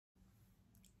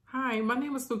Hi, my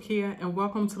name is Lukia and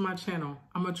welcome to my channel.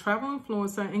 I'm a travel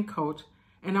influencer and coach,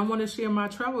 and I want to share my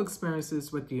travel experiences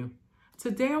with you.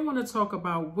 Today I want to talk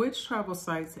about which travel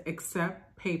sites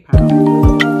accept PayPal.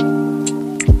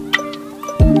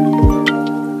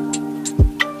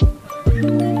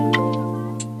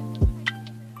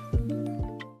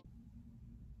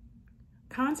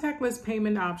 Contactless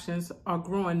payment options are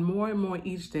growing more and more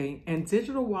each day, and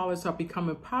digital wallets are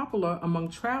becoming popular among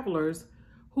travelers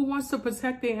who wants to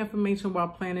protect their information while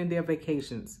planning their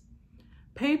vacations.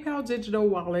 PayPal Digital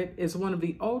Wallet is one of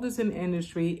the oldest in the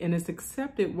industry and is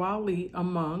accepted widely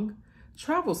among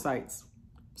travel sites.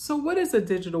 So what is a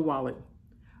digital wallet?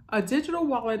 A digital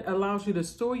wallet allows you to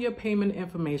store your payment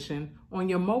information on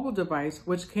your mobile device,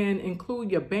 which can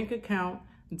include your bank account,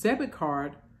 debit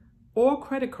card, or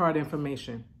credit card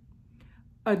information.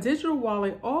 A digital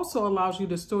wallet also allows you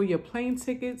to store your plane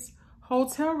tickets,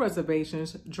 hotel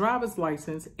reservations, driver's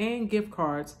license, and gift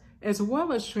cards, as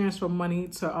well as transfer money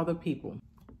to other people.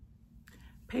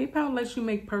 PayPal lets you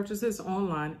make purchases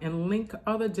online and link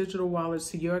other digital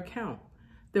wallets to your account.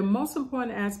 The most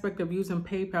important aspect of using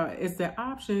PayPal is the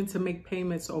option to make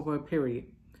payments over a period.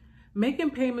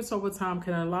 Making payments over time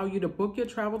can allow you to book your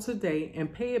travel today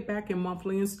and pay it back in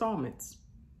monthly installments.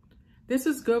 This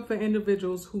is good for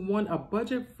individuals who want a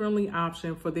budget-friendly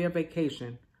option for their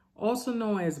vacation, also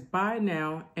known as buy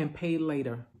now and pay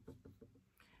later.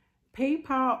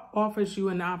 PayPal offers you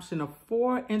an option of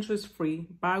 4 interest-free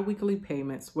bi-weekly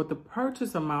payments with a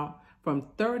purchase amount from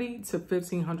 $30 to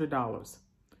 $1,500.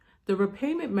 The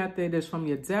repayment method is from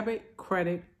your debit,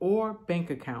 credit, or bank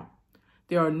account.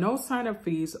 There are no sign-up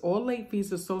fees or late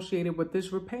fees associated with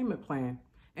this repayment plan,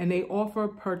 and they offer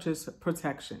purchase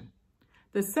protection.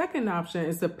 The second option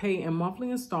is to pay in monthly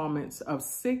installments of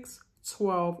 6,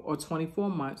 12, or 24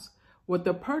 months with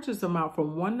the purchase amount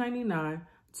from $199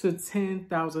 to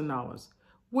 $10,000,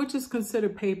 which is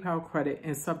considered PayPal credit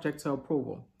and subject to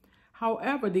approval.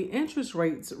 However, the interest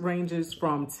rates ranges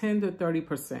from 10 to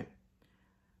 30%.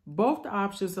 Both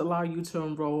options allow you to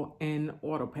enroll in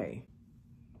AutoPay.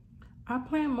 I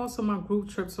plan most of my group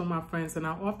trips with my friends, and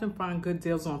I often find good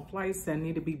deals on flights that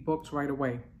need to be booked right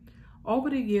away.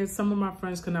 Over the years, some of my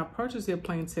friends could not purchase their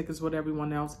plane tickets with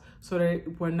everyone else, so they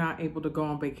were not able to go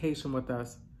on vacation with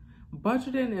us.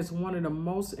 Budgeting is one of the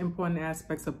most important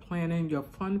aspects of planning your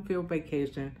fun-filled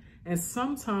vacation, and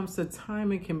sometimes the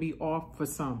timing can be off for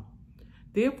some.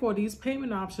 Therefore, these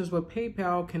payment options with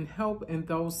PayPal can help in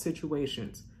those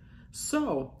situations.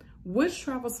 So, which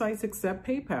travel sites accept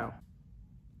PayPal?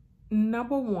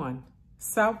 Number 1,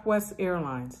 Southwest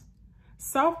Airlines.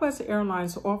 Southwest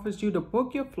Airlines offers you to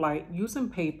book your flight using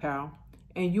PayPal,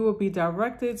 and you will be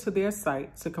directed to their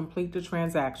site to complete the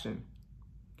transaction.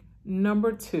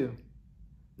 Number 2,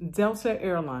 Delta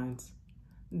Airlines.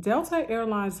 Delta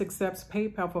Airlines accepts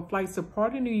PayPal for flights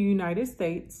departing the United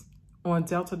States on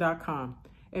Delta.com.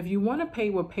 If you want to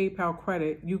pay with PayPal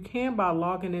credit, you can by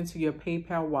logging into your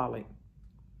PayPal wallet.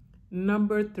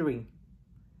 Number 3,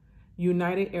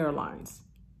 United Airlines.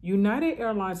 United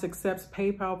Airlines accepts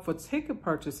PayPal for ticket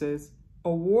purchases,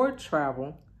 award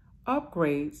travel,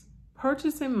 upgrades,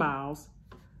 purchasing miles,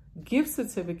 gift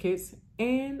certificates,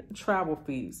 and travel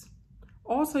fees.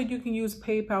 Also, you can use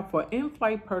PayPal for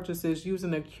in-flight purchases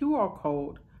using a QR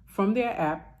code from their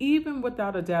app, even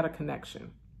without a data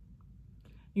connection.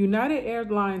 United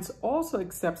Airlines also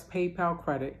accepts PayPal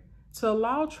credit to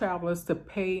allow travelers to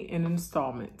pay in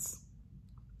installments.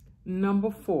 Number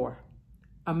 4,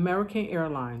 American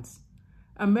Airlines.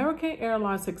 American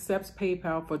Airlines accepts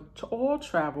PayPal for all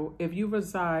travel if you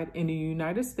reside in the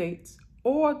United States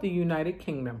or the United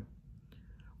Kingdom.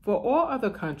 For all other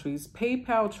countries,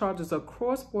 PayPal charges a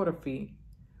cross-border fee.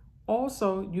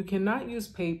 Also, you cannot use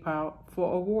PayPal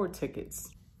for award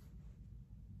tickets.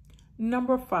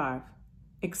 Number 5,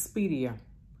 Expedia.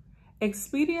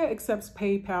 Expedia accepts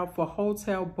PayPal for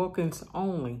hotel bookings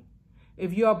only.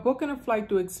 If you are booking a flight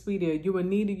through Expedia, you will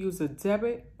need to use a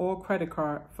debit or credit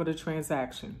card for the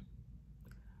transaction.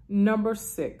 Number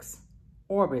 6,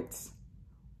 Orbitz.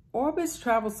 Orbitz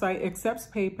travel site accepts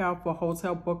PayPal for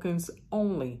hotel bookings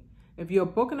only. If you're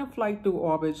booking a flight through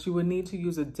Orbitz, you will need to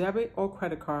use a debit or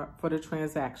credit card for the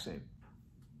transaction.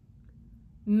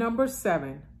 Number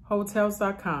 7,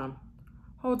 Hotels.com.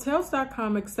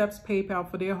 Hotels.com accepts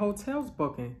PayPal for their hotels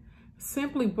booking.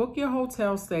 Simply book your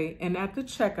hotel stay and at the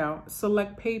checkout,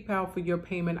 select PayPal for your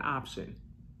payment option.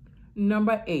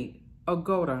 Number 8,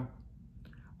 Agoda.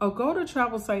 Agoda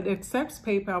travel site accepts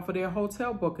PayPal for their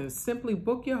hotel bookings. Simply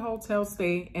book your hotel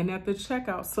stay and at the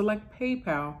checkout, select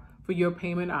PayPal for your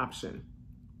payment option.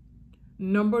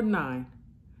 Number 9,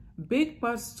 Big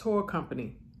Bus Tour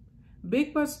Company.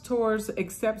 Big Bus Tours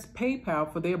accepts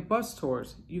PayPal for their bus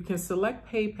tours. You can select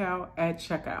PayPal at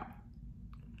checkout.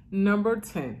 Number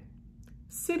 10,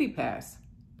 CityPass.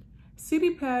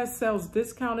 CityPass sells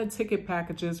discounted ticket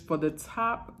packages for the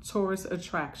top tourist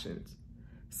attractions.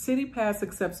 CityPass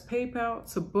accepts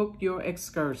PayPal to book your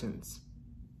excursions.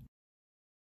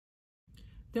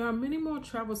 There are many more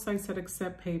travel sites that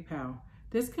accept PayPal.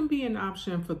 This can be an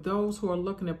option for those who are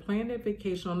looking to plan their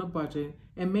vacation on a budget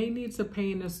and may need to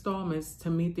pay in installments to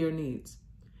meet their needs.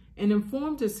 An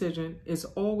informed decision is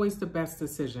always the best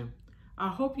decision. I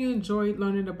hope you enjoyed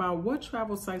learning about what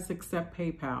travel sites accept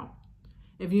PayPal.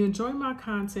 If you enjoy my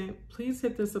content, please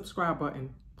hit the subscribe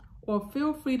button or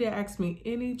feel free to ask me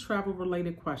any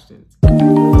travel-related questions.